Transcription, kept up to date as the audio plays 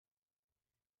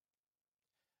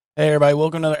Hey everybody,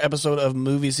 welcome to another episode of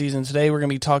Movie Season. Today we're going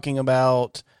to be talking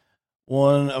about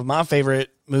one of my favorite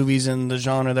movies in the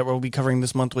genre that we'll be covering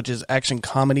this month, which is action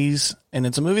comedies. And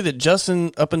it's a movie that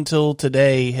Justin, up until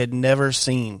today, had never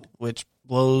seen, which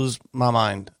blows my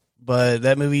mind. But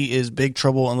that movie is Big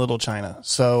Trouble in Little China.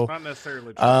 So, Not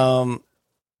necessarily true.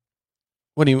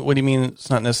 what do you mean it's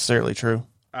not necessarily true?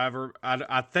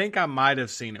 I think I might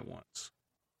have seen it once.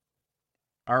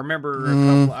 I remember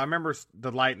I remember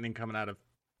the lightning coming out of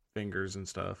fingers and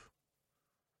stuff.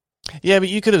 Yeah, but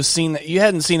you could have seen that. You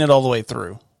hadn't seen it all the way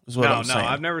through, is what I'm No, saying.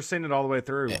 I've never seen it all the way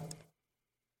through. Yeah.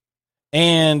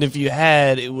 And if you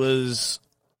had, it was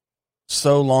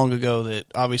so long ago that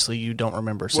obviously you don't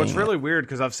remember seeing What's really weird,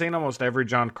 because I've seen almost every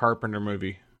John Carpenter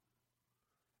movie.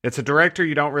 It's a director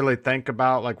you don't really think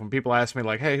about. Like when people ask me,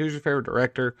 like, "Hey, who's your favorite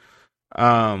director?"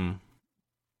 But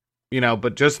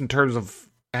just in terms of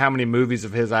how many movies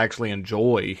of his I actually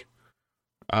enjoy,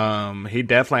 he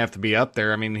definitely have to be up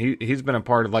there. I mean, he's been a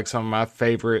part of like some of my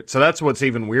favorite. So that's what's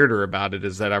even weirder about it,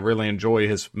 is that I really enjoy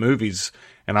his movies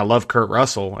and I love Kurt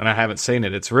Russell and I haven't seen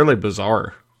it. It's really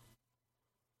bizarre.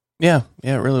 Yeah,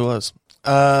 it really was.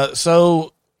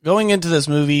 So going into this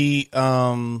movie,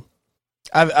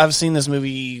 I've seen this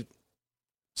movie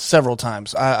several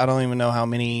times. I don't even know how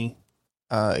many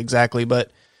exactly,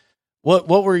 but what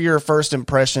were your first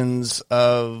impressions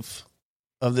of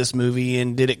this movie,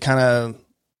 and did it kind of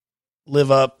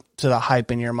live up to the hype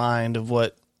in your mind of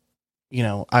what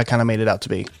I kind of made it out to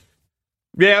be?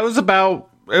 Yeah, it was about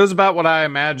what I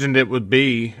imagined it would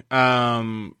be.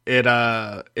 The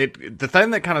thing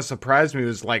that kind of surprised me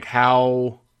was like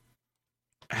how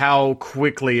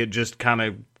quickly it just kind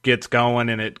of gets going,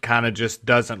 and it kind of just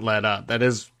doesn't let up. That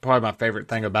is probably my favorite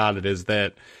thing about it, is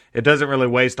that it doesn't really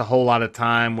waste a whole lot of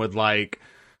time with like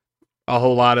a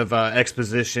whole lot of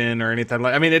exposition or anything.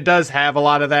 I mean, it does have a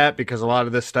lot of that, because a lot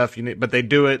of this stuff you need, but they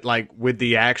do it like with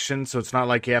the action, so it's not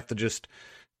like you have to just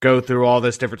go through all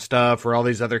this different stuff or all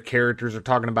these other characters are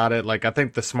talking about it. Like, I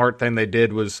think the smart thing they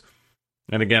did was,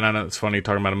 and again, I know it's funny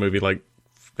talking about a movie like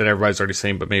that everybody's already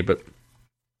seen but me, but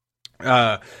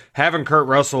having Kurt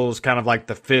Russell is kind of like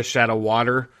the fish out of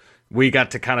water. We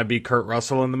got to kind of be Kurt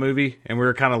Russell in the movie, and we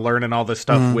were kind of learning all this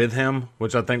stuff with him,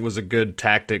 which I think was a good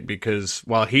tactic, because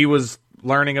while he was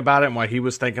learning about it and while he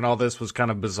was thinking all this was kind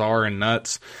of bizarre and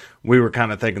nuts, we were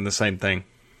kind of thinking the same thing.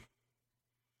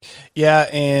 Yeah,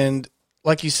 and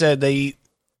like you said, they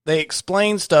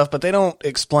explain stuff, but they don't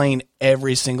explain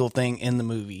every single thing in the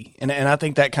movie. And I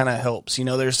think that kind of helps.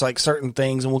 There's like certain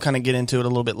things, and we'll kind of get into it a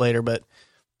little bit later, but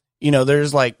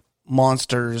there's like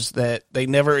monsters that they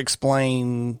never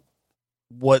explain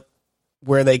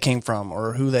where they came from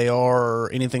or who they are or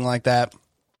anything like that.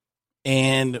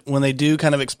 And when they do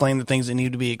kind of explain the things that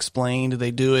need to be explained,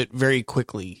 they do it very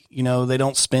quickly. They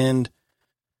don't spend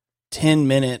 10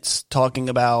 minutes talking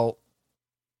about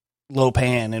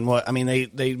Lopan and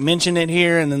they mention it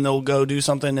here, and then they'll go do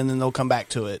something, and then they'll come back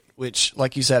to it, which,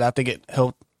 like you said, I think it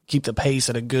helped keep the pace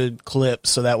at a good clip,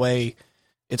 so that way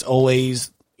it's always,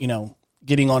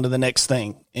 getting on to the next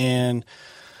thing. And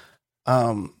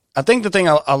I think the thing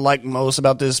I like most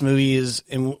about this movie is,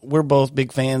 and we're both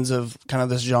big fans of kind of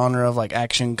this genre of like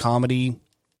action comedy,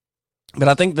 but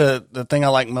I think the thing I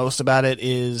like most about it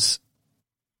is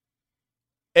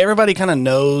everybody kind of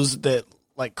knows that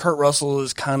like Kurt Russell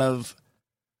is kind of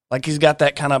like, he's got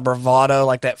that kind of bravado,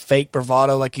 like that fake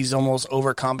bravado, like he's almost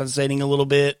overcompensating a little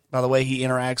bit by the way he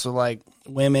interacts with like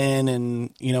women,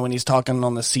 and when he's talking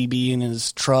on the CB in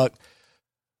his truck.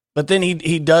 But then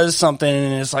he does something,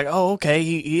 and it's like, oh, okay,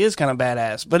 he is kind of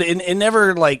badass. But it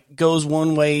never like goes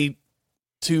one way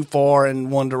too far in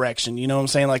one direction. You know what I'm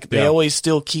saying? Like they always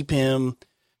still keep him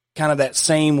kind of that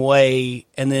same way,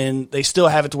 and then they still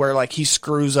have it to where like he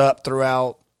screws up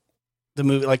throughout the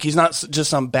movie. Like he's not just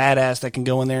some badass that can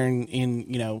go in there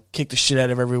and kick the shit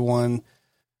out of everyone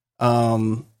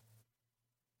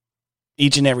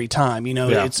each and every time.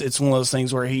 It's one of those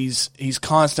things where he's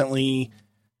constantly,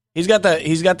 he's got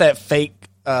that fake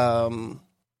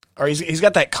or he's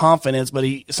got that confidence, but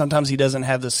sometimes he doesn't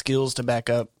have the skills to back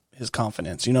up his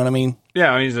confidence. You know what I mean?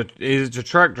 Yeah, he's a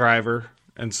truck driver,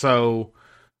 and so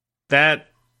that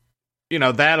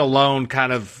that alone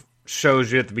kind of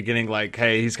shows you at the beginning, like,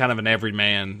 hey, he's kind of an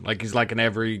everyman, like he's like an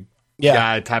every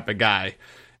guy type of guy,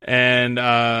 and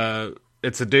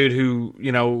it's a dude who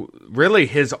really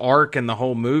his arc in the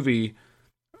whole movie,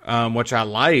 which I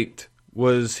liked,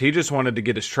 was he just wanted to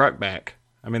get his truck back.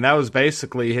 I mean, that was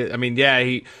basically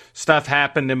his, stuff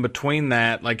happened in between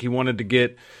that. Like he wanted to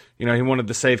get, he wanted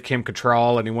to save Kim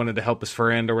Cattrall and he wanted to help his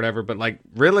friend or whatever. But like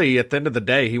really at the end of the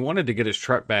day, he wanted to get his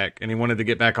truck back and he wanted to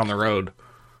get back on the road.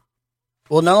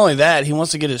 Well, not only that, he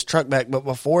wants to get his truck back, but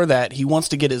before that, he wants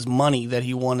to get his money that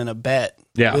he won in a bet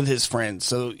with his friends.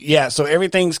 So, yeah, so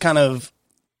everything's kind of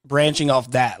branching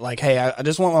off that. Like, hey, I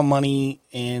just want my money,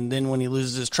 and then when he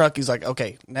loses his truck, he's like,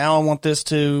 okay, now I want this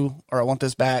too, or I want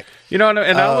this back. You know, and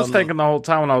I was thinking the whole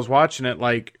time when I was watching it,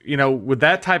 like, you know, with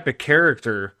that type of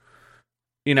character,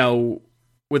 you know,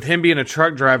 with him being a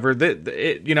truck driver,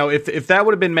 you know, if that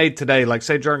would have been made today, like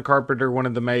say John Carpenter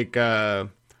wanted to make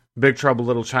Big Trouble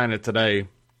Little China today,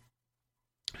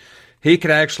 he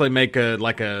could actually make a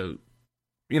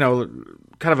you know,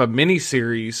 kind of a mini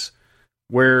series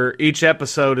where each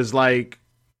episode is like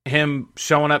him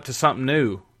showing up to something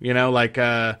new, you know, like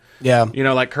you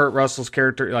know, like Kurt Russell's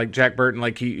character, like Jack Burton,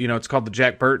 like he, you know, it's called the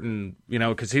Jack Burton, you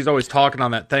know, because he's always talking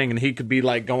on that thing, and he could be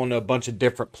like going to a bunch of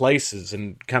different places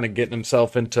and kind of getting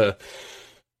himself into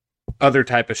other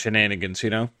type of shenanigans, you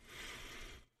know.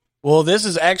 Well, this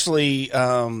is actually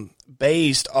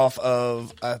based off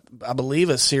of, I believe,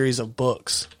 a series of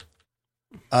books.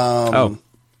 I'm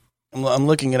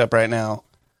looking it up right now.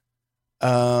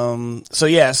 So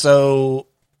yeah, so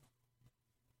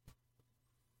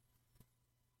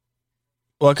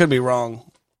well, I could be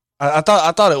wrong. I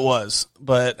thought it was,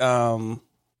 but I'll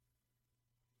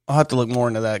have to look more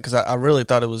into that because I really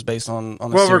thought it was based on a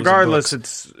well, series regardless, of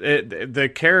books. The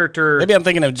character. Maybe I'm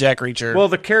thinking of Jack Reacher. Well,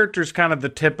 the character's kind of the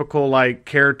typical like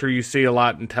character you see a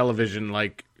lot in television,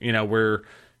 like, you know, where,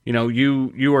 you know,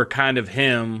 you are kind of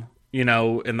him, you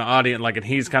know, in the audience, like, and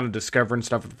he's kind of discovering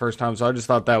stuff for the first time. So I just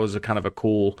thought that was a kind of a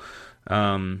cool.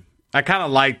 I kind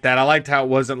of liked that. I liked how it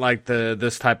wasn't like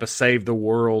this type of save the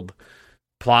world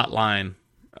plot line.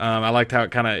 I liked how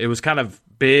it was kind of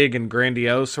big and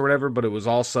grandiose or whatever, but it was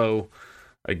also,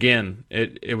 again,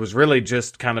 it was really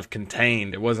just kind of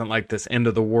contained. It wasn't like this end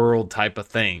of the world type of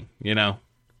thing, you know?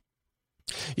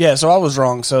 Yeah, so I was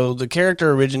wrong. So the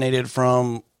character originated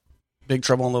from Big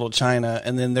Trouble in Little China,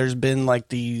 and then there's been like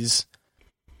these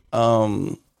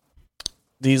like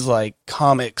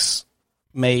comics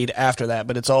made after that,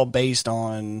 but it's all based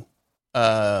on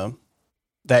that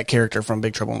character from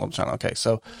Big Trouble in Little China. Okay,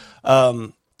 so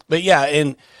but yeah,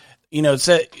 and you know,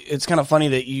 it's kind of funny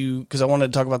that because I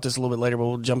wanted to talk about this a little bit later, but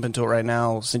we'll jump into it right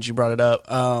now since you brought it up.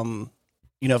 You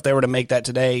know, if they were to make that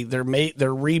today, they're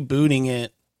rebooting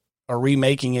it or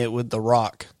remaking it with The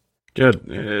Rock. Good.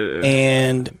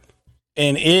 And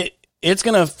it's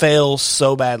going to fail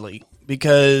so badly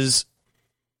because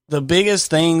the biggest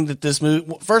thing that this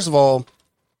movie, first of all,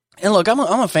 and look, I'm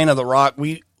a fan of The Rock.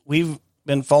 We've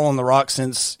been following The Rock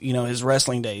since, you know, his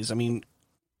wrestling days. I mean,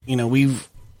 you know,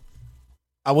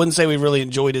 I wouldn't say we've really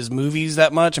enjoyed his movies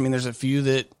that much. I mean, there's a few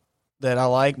that I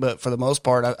like, but for the most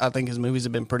part, I think his movies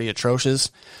have been pretty atrocious.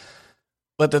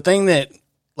 But the thing that,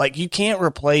 like, you can't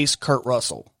replace Kurt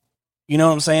Russell. You know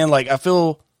what I'm saying? Like, I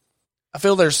feel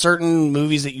there's certain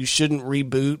movies that you shouldn't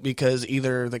reboot because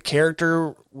either the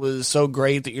character was so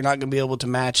great that you're not going to be able to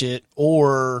match it,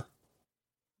 or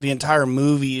the entire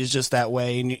movie is just that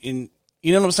way. And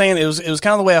you know what I'm saying? It was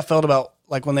kind of the way I felt about,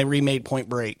 like, when they remade Point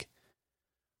Break.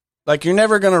 Like, you're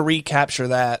never going to recapture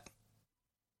that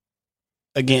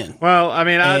again. Well, I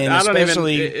mean, I don't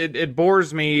even. It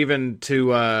bores me even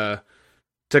to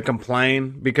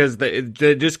complain because they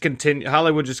just continue.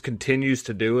 Hollywood just continues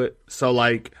to do it. So,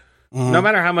 like, no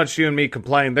matter how much you and me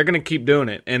complain, they're going to keep doing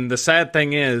it. And the sad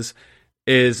thing is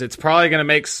it's probably going to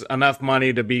make enough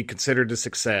money to be considered a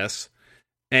success,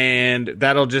 and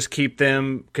that'll just keep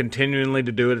them continually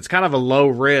to do it. It's kind of a low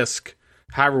risk,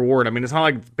 high reward. I mean, it's not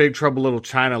like Big Trouble Little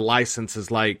China license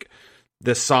is like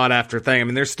this sought after thing. I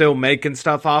mean, they're still making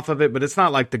stuff off of it, but it's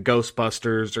not like the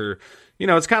Ghostbusters or, you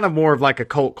know, it's kind of more of like a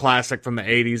cult classic from the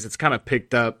 80s. It's kind of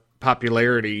picked up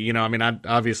popularity. You know, I mean,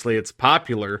 obviously it's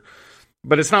popular,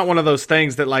 but it's not one of those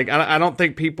things that, like, I don't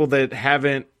think people that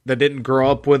didn't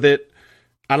grow up with it,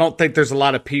 I don't think there's a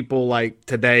lot of people like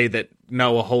today that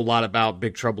know a whole lot about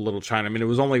Big Trouble Little China. I mean, it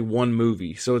was only one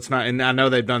movie, so it's not, and I know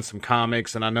they've done some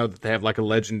comics, and I know that they have like a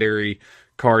legendary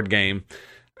card game,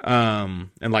 and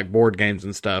like board games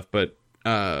and stuff, but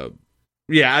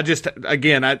yeah, I just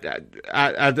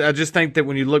think that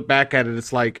when you look back at it,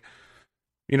 it's like,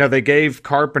 you know, they gave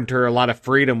Carpenter a lot of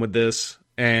freedom with this,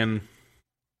 and,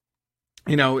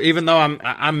 you know, even though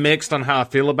I'm mixed on how I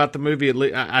feel about the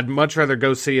movie, I'd much rather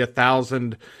go see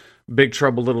 1,000 Big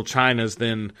Trouble Little Chinas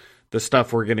than the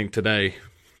stuff we're getting today.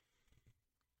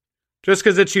 Just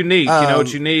because it's unique, you know,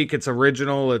 it's unique, it's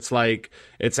original, it's like,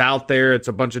 it's out there, it's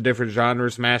a bunch of different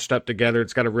genres mashed up together,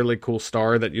 it's got a really cool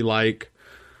star that you like.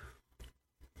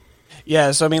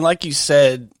 Yeah, so I mean, like you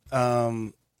said, you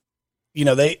know,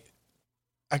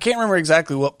 I can't remember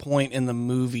exactly what point in the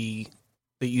movie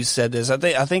that you said this. I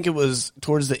think it was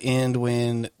towards the end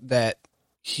when that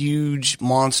huge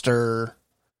monster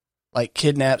like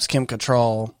kidnaps Kim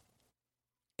Cattrall,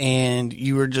 and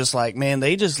you were just like, man,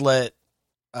 they just let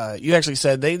you actually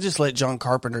said they just let John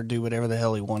Carpenter do whatever the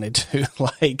hell he wanted to.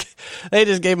 Like, they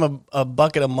just gave him a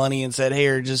bucket of money and said,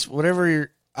 "Here, just whatever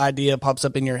your idea pops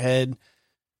up in your head,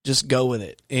 just go with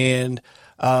it." And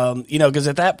because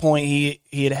at that point he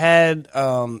had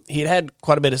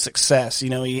quite a bit of success.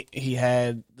 He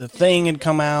had The Thing had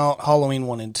come out, Halloween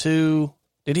 1 and 2.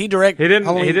 Did he direct? He didn't.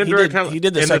 Halloween? He didn't direct. He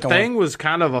did the second The Thing one. was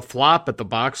kind of a flop at the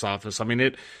box office. I mean,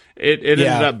 it ended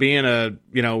up being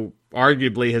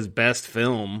arguably his best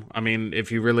film. I mean,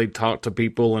 if you really talk to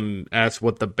people and ask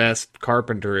what the best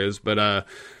Carpenter is, but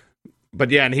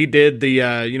yeah, and he did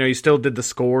the he still did the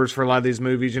scores for a lot of these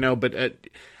movies, but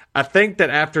I think that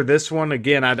after this one,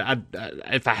 again,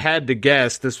 if I had to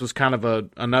guess, this was kind of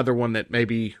another one that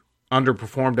maybe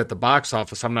underperformed at the box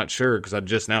office. I'm not sure because I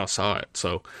just now saw it.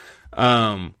 So,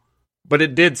 but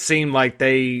it did seem like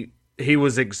he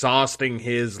was exhausting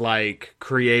his like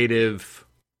creative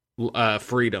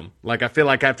freedom. Like, I feel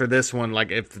like after this one,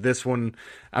 like if this one,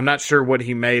 I'm not sure what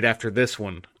he made after this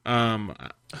one.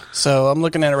 So I'm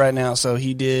looking at it right now. So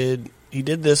he did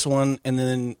this one, and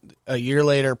then a year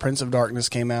later, Prince of Darkness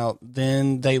came out.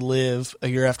 Then They Live a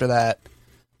year after that.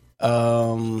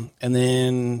 And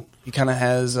then he kind of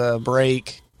has a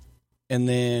break, and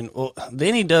then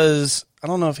he does. I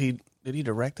don't know if did he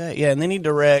direct that? Yeah, and then he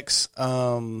directs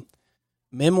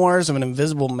Memoirs of an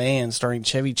Invisible Man, starring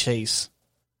Chevy Chase,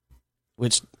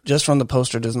 which just from the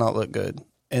poster does not look good.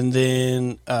 And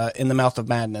then In the Mouth of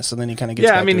Madness, and then he kind of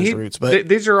gets back to his roots. But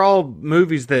these are all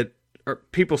movies that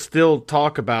people still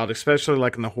talk about, especially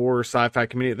like in the horror sci-fi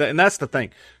community. And that's the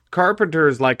thing. Carpenter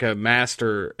is like a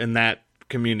master in that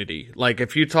community. Like,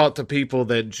 if you talk to people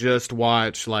that just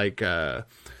watch like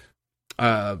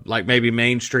maybe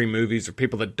mainstream movies, or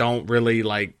people that don't really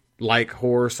like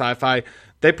horror sci-fi,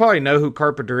 they probably know who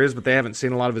Carpenter is, but they haven't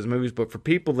seen a lot of his movies. But for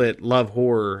people that love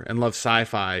horror and love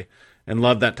sci-fi and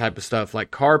love that type of stuff, like,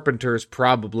 Carpenter is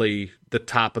probably the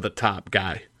top of the top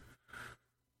guy.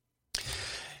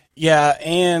 Yeah,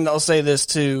 and I'll say this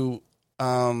too.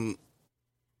 The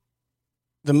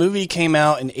movie came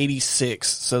out in 86,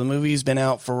 so the movie's been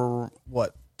out for,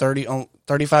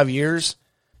 35 years,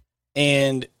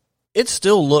 and it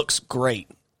still looks great.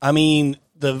 I mean,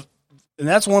 and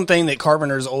that's one thing that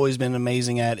Carpenter's always been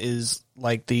amazing at, is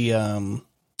like the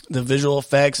visual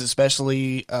effects,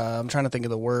 especially, I'm trying to think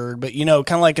of the word, but kind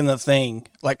of like in The Thing,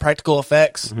 like practical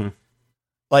effects. Mm-hmm.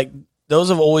 Like, those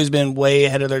have always been way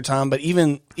ahead of their time, but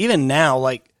even now,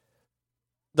 like,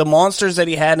 the monsters that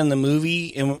he had in the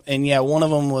movie, and yeah, one of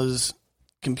them was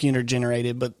computer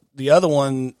generated, but the other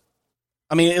one,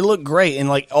 I mean, it looked great, and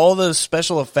like all the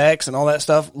special effects and all that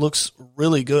stuff looks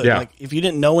really good. Yeah. Like, if you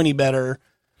didn't know any better,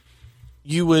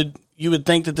 you would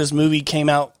think that this movie came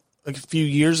out a few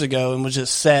years ago and was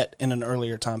just set in an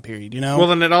earlier time period, Well,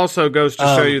 then it also goes to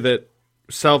show you that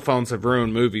cell phones have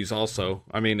ruined movies also.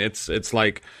 I mean, it's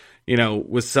like,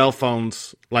 with cell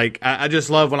phones, like, I just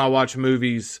love when I watch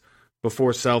movies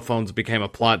before cell phones became a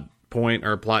plot point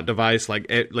or a plot device. Like,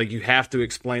 you have to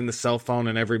explain the cell phone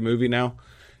in every movie now.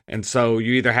 And so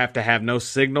you either have to have no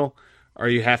signal, or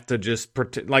you have to just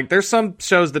pretend. Like, there's some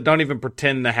shows that don't even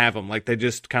pretend to have them. Like, they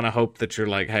just kind of hope that you're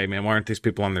like, hey, man, why aren't these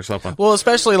people on their cell phone? Well,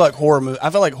 especially like horror movies. I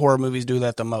feel like horror movies do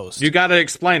that the most. You got to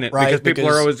explain it, right? Because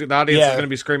are always, the audience is going to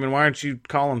be screaming, why aren't you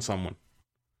calling someone?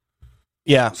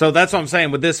 Yeah. So that's what I'm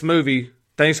saying. With this movie,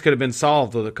 things could have been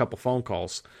solved with a couple phone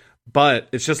calls. But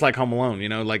it's just like Home Alone,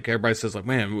 like everybody says, like,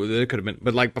 man, it could have been.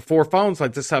 But like before phones,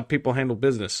 like, this is how people handle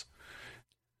business.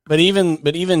 But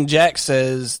even Jack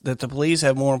says that the police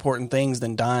have more important things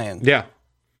than dying. Yeah.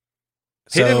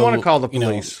 He didn't want to call the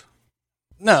police.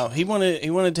 No, he wanted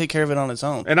to take care of it on its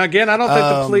own. And again, I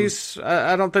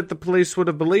don't think the police would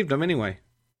have believed him anyway.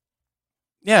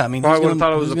 Yeah, I mean, I would have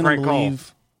thought it was a prank call.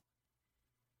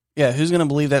 Yeah, who's going to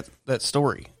believe that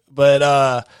story?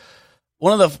 But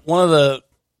one of the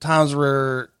times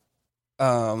where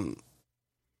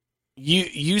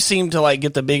you seem to like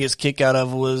get the biggest kick out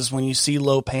of was when you see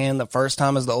Lo Pan the first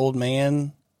time as the old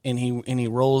man, and he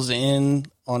rolls in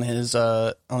on his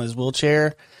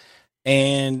wheelchair,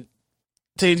 and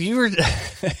dude, you were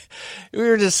we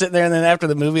were just sitting there, and then after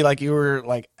the movie, like, you were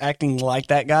like acting like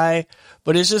that guy.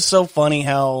 But it's just so funny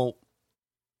how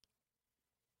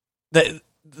that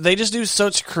they just do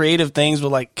such creative things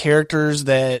with like characters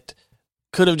that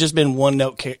could have just been one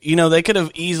note. They could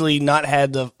have easily not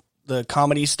had the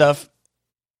comedy stuff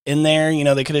in there.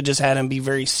 They could have just had him be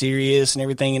very serious and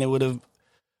everything, and it would have.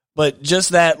 But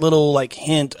just that little like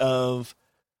hint of,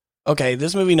 okay,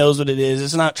 this movie knows what it is.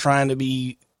 It's not trying to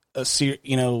be a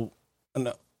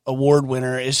award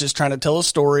winner. It's just trying to tell a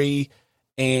story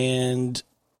and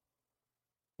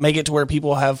make it to where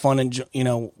people have fun and, you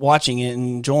know, watching it and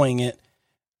enjoying it.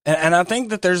 And I think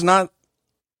that there's not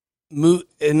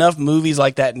enough movies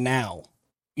like that now.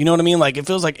 You know what I mean? Like, it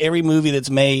feels like every movie that's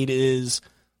made is,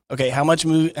 okay, how much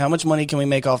money can we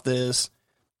make off this?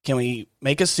 Can we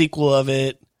make a sequel of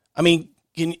it? I mean,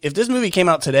 if this movie came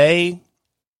out today,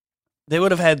 they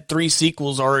would have had 3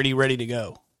 sequels already ready to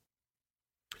go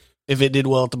if it did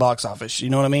well at the box office. You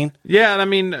know what I mean? Yeah, and I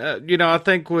mean, you know, I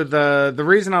think with the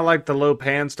reason I like the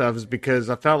Lopan stuff is because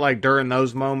I felt like during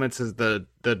those moments is the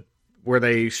where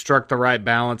they struck the right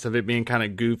balance of it being kind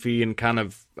of goofy and kind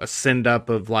of a send up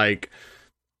of like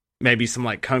maybe some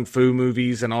like kung fu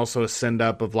movies, and also a send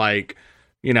up of like,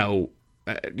 you know,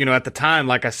 at the time,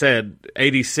 like I said,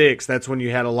 86, that's when you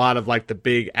had a lot of like the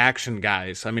big action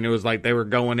guys. I mean, it was like they were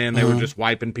going in, they were just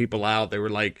wiping people out. They were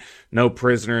like no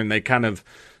prisoner, and they kind of,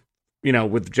 you know,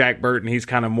 with Jack Burton, he's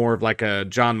kind of more of like a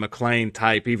John McClane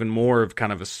type, even more of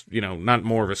kind of a, you know, not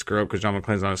more of a screw up because John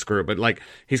McClane's not a screw up, but like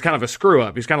he's kind of a screw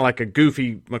up. He's kind of like a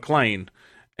goofy McClane.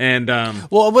 And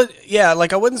well, but yeah,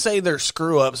 like I wouldn't say they're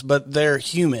screw ups, but they're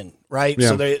human, right? Yeah.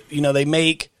 So they, you know, they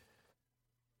make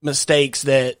mistakes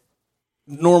that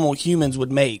normal humans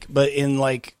would make, but in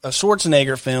like a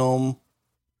Schwarzenegger film,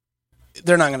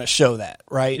 they're not going to show that,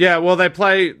 right? Yeah, well, they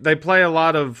play a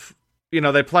lot of, you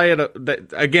know, they play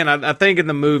it again. I think in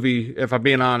the movie, if I'm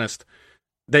being honest,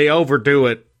 they overdo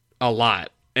it a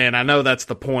lot, and I know that's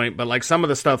the point. But like some of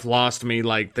the stuff lost me,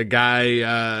 like the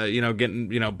guy, you know,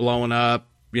 getting, you know, blowing up,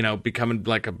 you know, becoming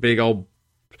like a big old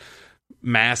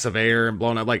mass of air and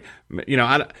blowing up. Like, you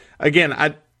know,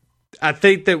 I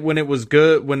think that when it was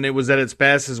good, when it was at its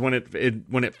best, is when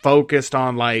it focused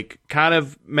on like kind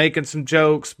of making some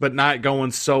jokes, but not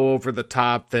going so over the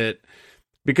top that.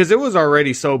 Because it was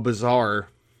already so bizarre,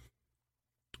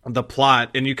 the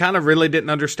plot, and you kind of really didn't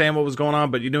understand what was going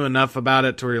on, but you knew enough about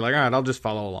it to where you're like, all right, I'll just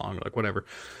follow along, like whatever.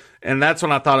 And that's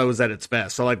when I thought it was at its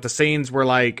best. So like the scenes were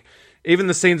like, even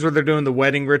the scenes where they're doing the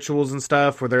wedding rituals and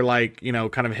stuff, where they're like, you know,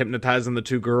 kind of hypnotizing the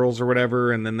 2 girls or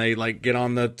whatever, and then they like get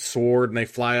on the sword and they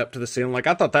fly up to the ceiling. Like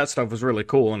I thought that stuff was really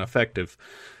cool and effective.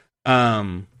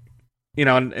 You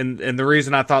know, and the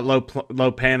reason I thought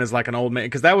Lopan is like an old man,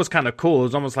 because that was kind of cool. It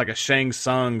was almost like a Shang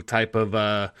Tsung type of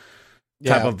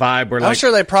vibe. Where I'm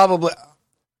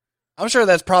sure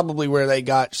that's probably where they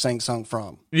got Shang Tsung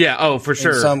from. Yeah. Oh, for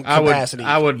sure. In some capacity,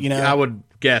 I would, you know? I would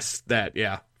guess that.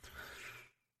 Yeah.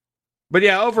 But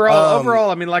yeah, overall,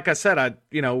 I mean, like I said,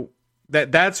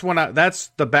 that's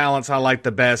the balance I like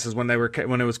the best, is when it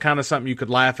was kind of something you could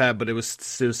laugh at, but it was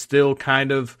still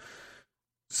kind of.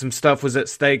 Some stuff was at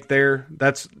stake there.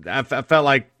 I felt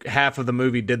like half of the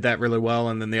movie did that really well,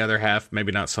 and then the other half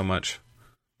maybe not so much.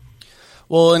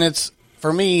 Well, and it's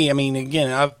for me. I mean,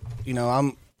 again,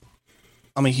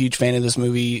 I'm a huge fan of this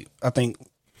movie. I think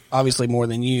obviously more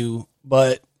than you,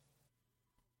 but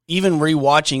even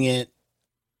rewatching it,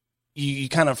 you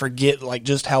kind of forget like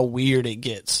just how weird it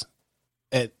gets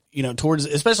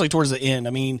especially towards the end.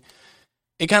 I mean.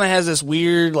 It kind of has this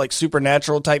weird, like,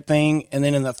 supernatural type thing. And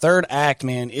then in the third act,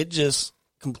 man, it just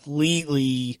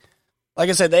completely, like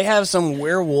I said, they have some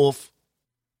werewolf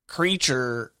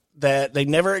creature that they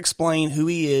never explain who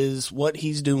he is, what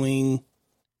he's doing.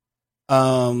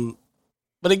 But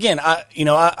again, I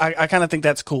kind of think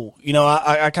that's cool. You know,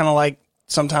 I kind of like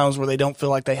sometimes where they don't feel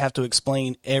like they have to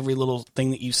explain every little thing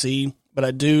that you see. But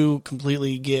I do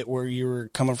completely get where you were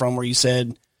coming from, where you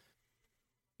said,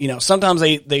 you know, sometimes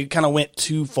they kind of went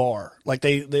too far. Like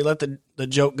they let the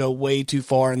joke go way too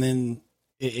far, and then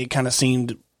it kind of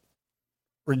seemed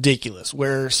ridiculous.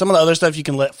 Where some of the other stuff you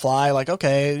can let fly, like,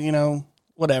 okay, you know,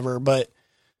 whatever. But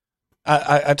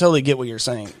I totally get what you're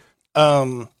saying.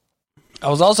 I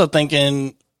was also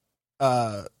thinking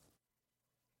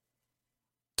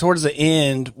towards the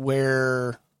end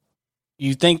where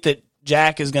you think that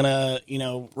Jack is gonna, you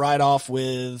know, ride off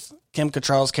with Kim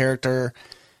Cattrall's character,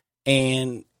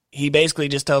 and he basically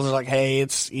just tells her like, hey,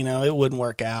 it's, you know, it wouldn't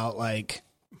work out. Like,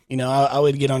 you know, I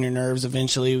would get on your nerves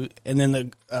eventually. And then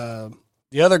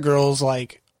the other girl's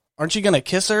like, aren't you going to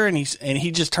kiss her? And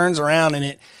he just turns around, and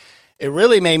it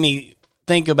really made me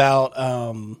think about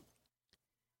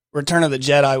Return of the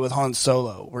Jedi with Han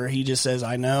Solo, where he just says,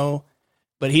 I know,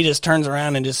 but he just turns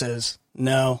around and just says,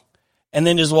 no. And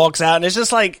then just walks out. And it's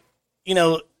just like, you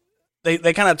know,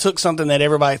 They kind of took something that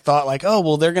everybody thought like, oh,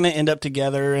 well, they're going to end up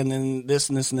together, and then this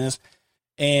and this and this.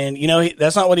 And, you know,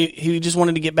 that's not what he just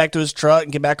wanted to get back to his truck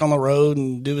and get back on the road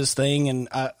and do his thing. And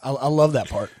I love that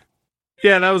part.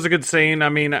 Yeah, that was a good scene. I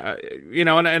mean, you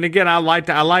know, and again, I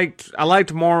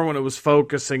liked more when it was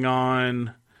focusing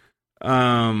on,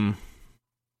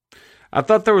 I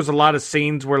thought there was a lot of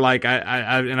scenes where like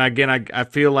I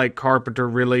feel like Carpenter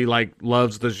really like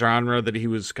loves the genre that he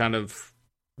was kind of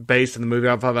based in the movie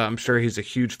off of. I'm sure he's a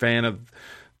huge fan of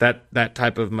that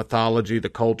type of mythology, the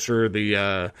culture,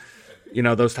 the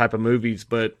those type of movies.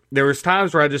 But there was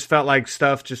times where I just felt like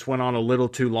stuff just went on a little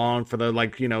too long for the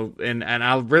and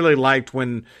I really liked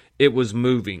when it was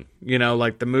moving,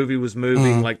 like the movie was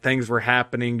moving, like things were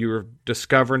happening, you were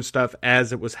discovering stuff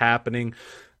as it was happening.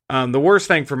 The worst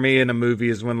thing for me in a movie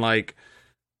is when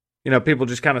people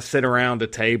just kind of sit around a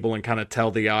table and kind of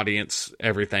tell the audience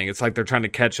everything. It's like they're trying to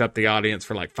catch up the audience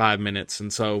for like 5 minutes.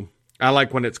 And so I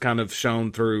like when it's kind of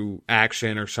shown through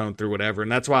action or shown through whatever.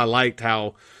 And that's why I liked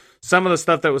how some of the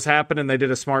stuff that was happening, they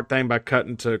did a smart thing by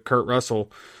cutting to Kurt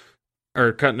Russell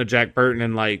or cutting to Jack Burton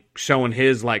and like showing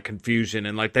his like confusion.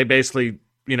 And like they basically,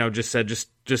 just said,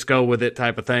 just go with it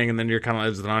type of thing. And then you're kind of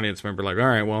as an audience member, like, all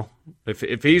right, well,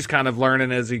 if he's kind of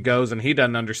learning as he goes and he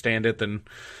doesn't understand it, then,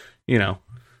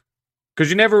 because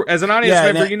you never, as an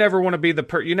audience member, you never want to be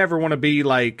you never want to be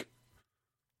like,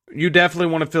 you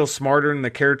definitely want to feel smarter than the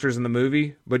characters in the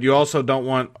movie, but you also don't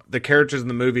want the characters in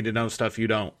the movie to know stuff you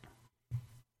don't.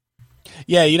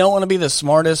 Yeah, you don't want to be the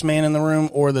smartest man in the room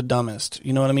or the dumbest.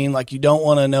 You know what I mean? Like, you don't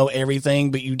want to know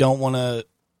everything, but you don't want to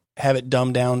have it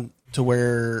dumbed down to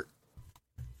where,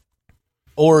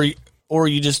 or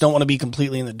you just don't want to be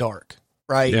completely in the dark,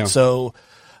 right? Yeah. So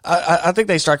I think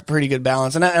they strike a pretty good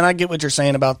balance, and I get what you're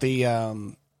saying about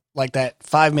the like that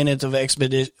 5 minutes of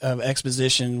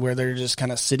exposition where they're just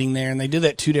kind of sitting there, and they do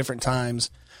that 2 different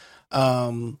times,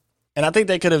 and I think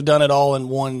they could have done it all in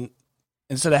one.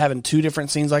 Instead of having 2 different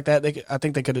scenes like that, I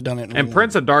think they could have done it in and one.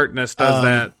 Prince of Darkness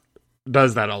does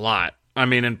that a lot. I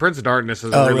mean, and Prince of Darkness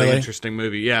is a really interesting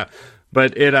movie, yeah.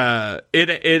 But it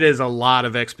is a lot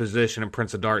of exposition in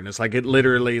Prince of Darkness. Like, it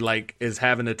literally like is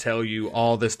having to tell you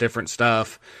all this different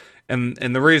stuff. And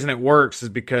the reason it works is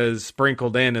because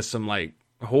sprinkled in is some like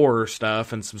horror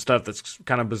stuff and some stuff that's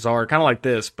kind of bizarre, kind of like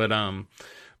this. But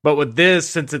with this,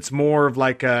 since it's more of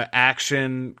like a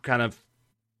action kind of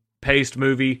paced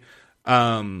movie,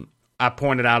 I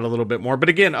pointed out a little bit more. But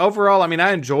again, overall, I mean,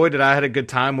 I enjoyed it. I had a good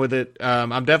time with it.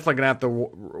 I'm definitely going to have to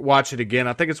watch it again.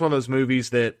 I think it's one of those movies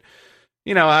that,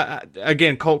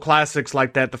 again, cult classics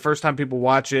like that, the first time people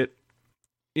watch it,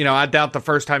 I doubt the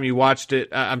first time you watched it.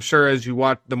 I'm sure as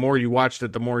the more you watched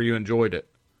it, the more you enjoyed it.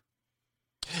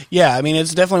 Yeah, I mean,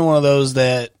 it's definitely one of those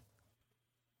that,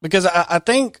 because I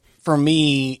think for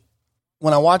me,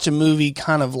 when I watch a movie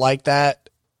kind of like that,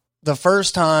 the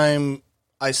first time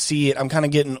I see it, I'm kind of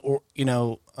getting,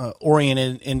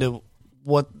 oriented into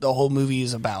what the whole movie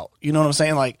is about. You know what I'm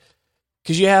saying? Like,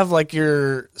 because you have like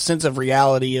your sense of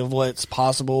reality of what's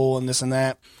possible and this and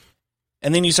that,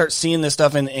 and then you start seeing this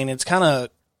stuff, and it's kind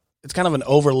of an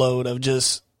overload of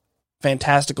just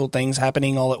fantastical things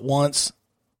happening all at once,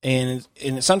 and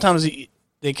sometimes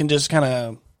they can just kind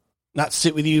of not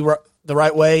sit with you the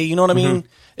right way. You know what I mean?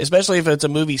 Especially if it's a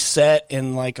movie set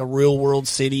in like a real world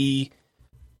city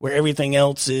where everything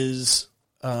else is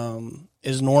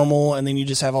normal, and then you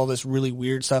just have all this really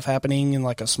weird stuff happening in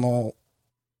like a small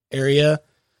area.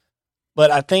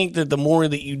 But I think that the more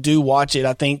that you do watch it,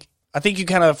 I think you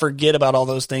kind of forget about all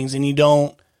those things, and you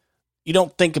don't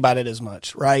think about it as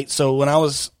much, right? So when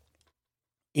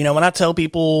I tell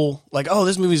people like, oh,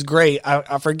 this movie's great,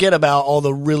 I forget about all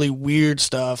the really weird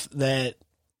stuff that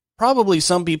probably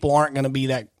some people aren't going to be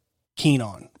that keen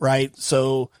on, right?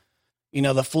 So,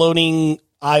 the floating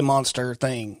eye monster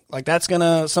thing, like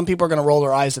some people are gonna roll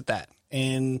their eyes at that,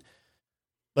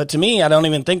 but to me, I don't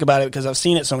even think about it because I've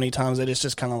seen it so many times that it's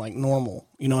just kind of like normal.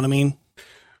 You know what I mean?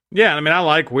 Yeah, I mean, I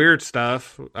like weird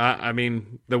stuff. I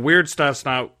mean, the weird stuff's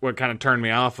not what kind of turned me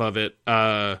off of it.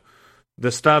 The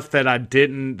stuff that I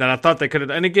thought they could have,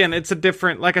 and again, it's a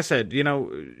different, like I said,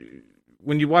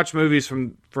 when you watch movies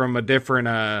from a different,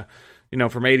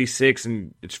 from 86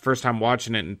 and it's your first time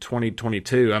watching it in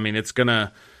 2022, I mean,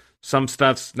 some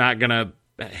stuff's not gonna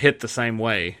hit the same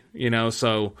way,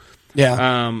 so yeah.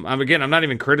 I'm not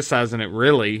even criticizing it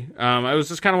really. It was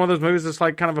just kind of one of those movies that's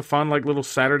like kind of a fun, like little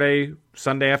Sunday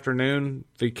afternoon.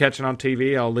 If you catch it on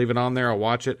TV, I'll leave it on there. I'll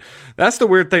watch it. That's the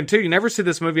weird thing too. You never see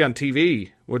this movie on TV,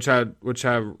 which I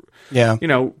yeah,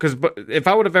 because if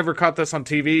I would have ever caught this on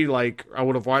TV, like I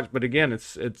would have watched. But again,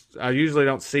 it's I usually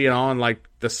don't see it on like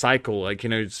the cycle. Like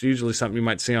it's usually something you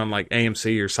might see on like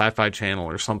AMC or Sci-Fi Channel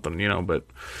or something. But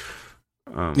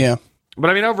yeah. But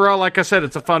I mean, overall, like I said,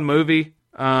 it's a fun movie.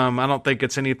 I don't think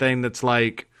it's anything that's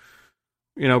like,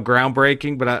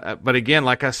 groundbreaking, but again,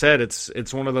 like I said,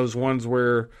 it's one of those ones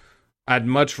where I'd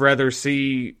much rather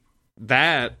see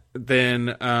that than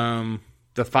the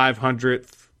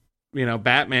 500th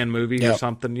Batman movie or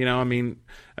something. I mean,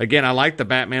 again, I like the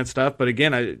Batman stuff, but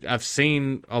again, I've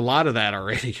seen a lot of that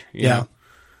already. You know?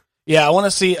 Yeah, I want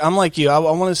to see. I'm like you. I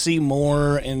want to see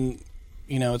more, and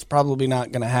it's probably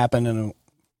not going to happen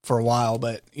for a while.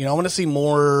 But I want to see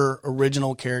more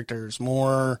original characters.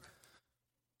 More.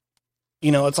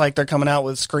 It's like they're coming out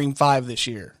with Scream 5 this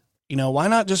year. Why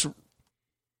not just?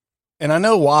 And I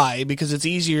know why, because it's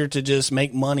easier to just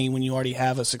make money when you already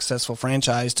have a successful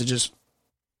franchise to just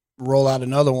roll out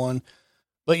another one.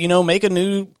 But make a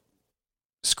new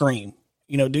Scream.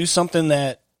 Do something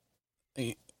that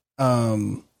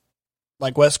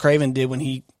like Wes Craven did when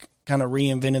he kind of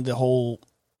reinvented the whole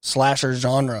slasher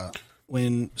genre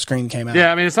when Scream came out.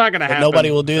 Yeah, I mean, it's not going to happen. Nobody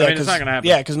will do that. It's not going to happen.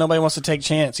 Yeah, because nobody wants to take a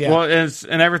chance. Yeah. Well,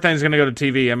 and everything's going to go to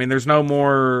TV. I mean, there's no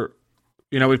more.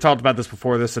 We've talked about this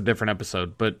before. This is a different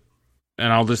episode,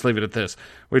 and I'll just leave it at this.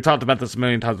 We've talked about this a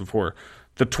million times before.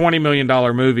 The $20 million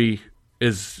movie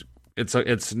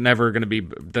it's never going to be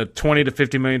the $20 to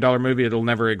 $50 million movie. It'll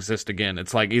never exist again.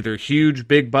 It's like either huge,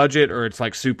 big budget, or it's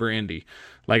like super indie.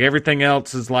 Like everything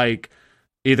else is like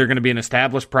either going to be an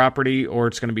established property or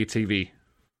it's going to be TV.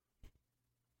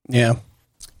 Yeah.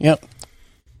 Yep.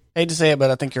 Hate to say it,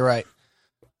 but I think you're right.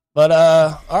 But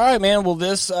all right, man. Well,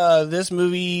 this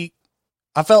movie,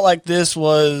 I felt like this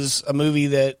was a movie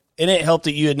that, and it helped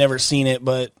that you had never seen it,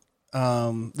 but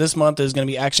this month is going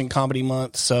to be Action Comedy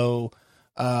Month, so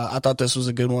I thought this was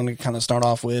a good one to kind of start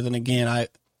off with. And again,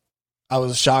 I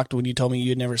was shocked when you told me you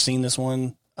had never seen this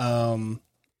one,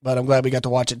 but I'm glad we got to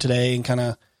watch it today and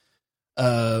kind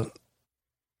of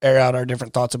air out our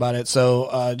different thoughts about it.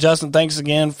 So, Justin, thanks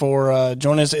again for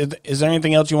joining us. Is there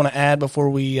anything else you want to add before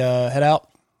we head out?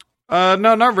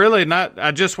 No, not really.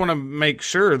 I just want to make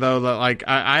sure though that like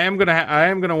I am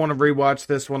gonna want to rewatch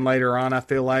this one later on. I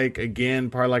feel like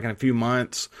again, probably like in a few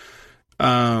months,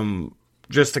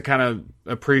 just to kind of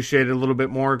appreciate it a little bit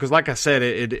more. Because like I said,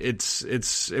 it's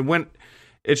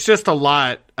just a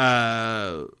lot.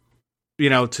 And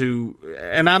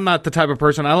I'm not the type of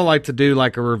person. I don't like to do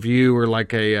like a review or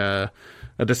like a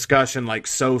discussion like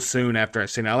so soon after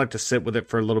I've seen it. I like to sit with it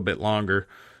for a little bit longer,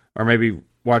 or maybe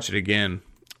watch it again.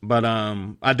 But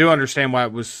I do understand why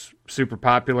it was super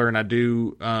popular, and I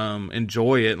do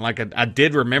enjoy it. And like I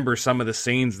did remember some of the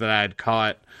scenes that I had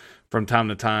caught from time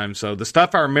to time. So the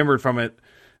stuff I remembered from it,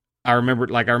 I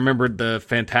remembered the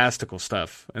fantastical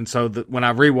stuff. And so when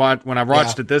I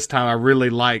watched it this time, I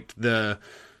really liked the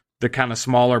kind of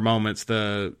smaller moments.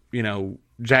 The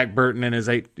Jack Burton in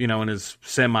his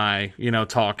semi,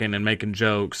 talking and making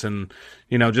jokes, and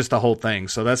just the whole thing.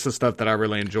 So that's the stuff that I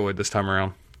really enjoyed this time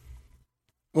around.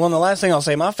 Well, and the last thing I'll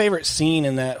say, my favorite scene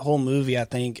in that whole movie, I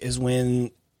think, is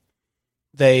when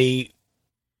they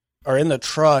are in the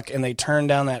truck and they turn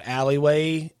down that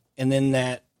alleyway, and then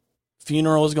that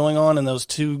funeral is going on, and those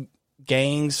two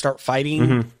gangs start fighting,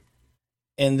 mm-hmm.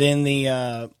 and then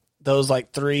those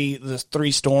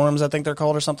three storms, I think they're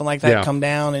called, or something like that, come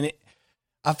down, and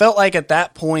I felt like at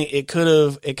that point it kind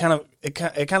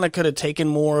of could have taken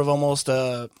more of almost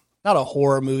not a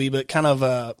horror movie, but kind of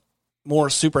a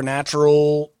more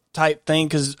supernatural type thing.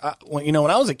 Because when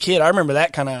I was a kid, I remember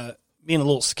that kind of being a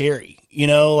little scary.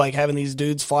 Like having these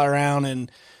dudes fly around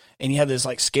and you have this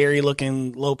like scary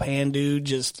looking Lopan dude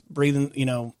just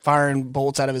breathing, firing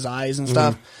bolts out of his eyes and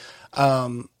stuff.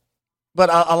 But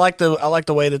I like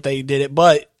the way that they did it.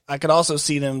 But I could also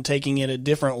see them taking it a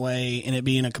different way and it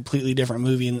being a completely different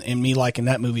movie, and me liking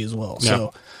that movie as well. Yeah.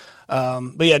 So.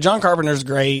 But yeah, John Carpenter's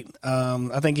great.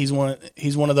 I think he's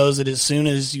one of those that as soon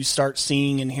as you start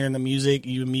seeing and hearing the music,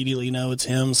 you immediately know it's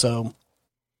him. So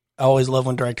I always love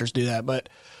when directors do that. But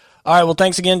all right, well,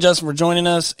 thanks again, Justin, for joining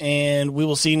us, and we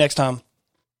will see you next time.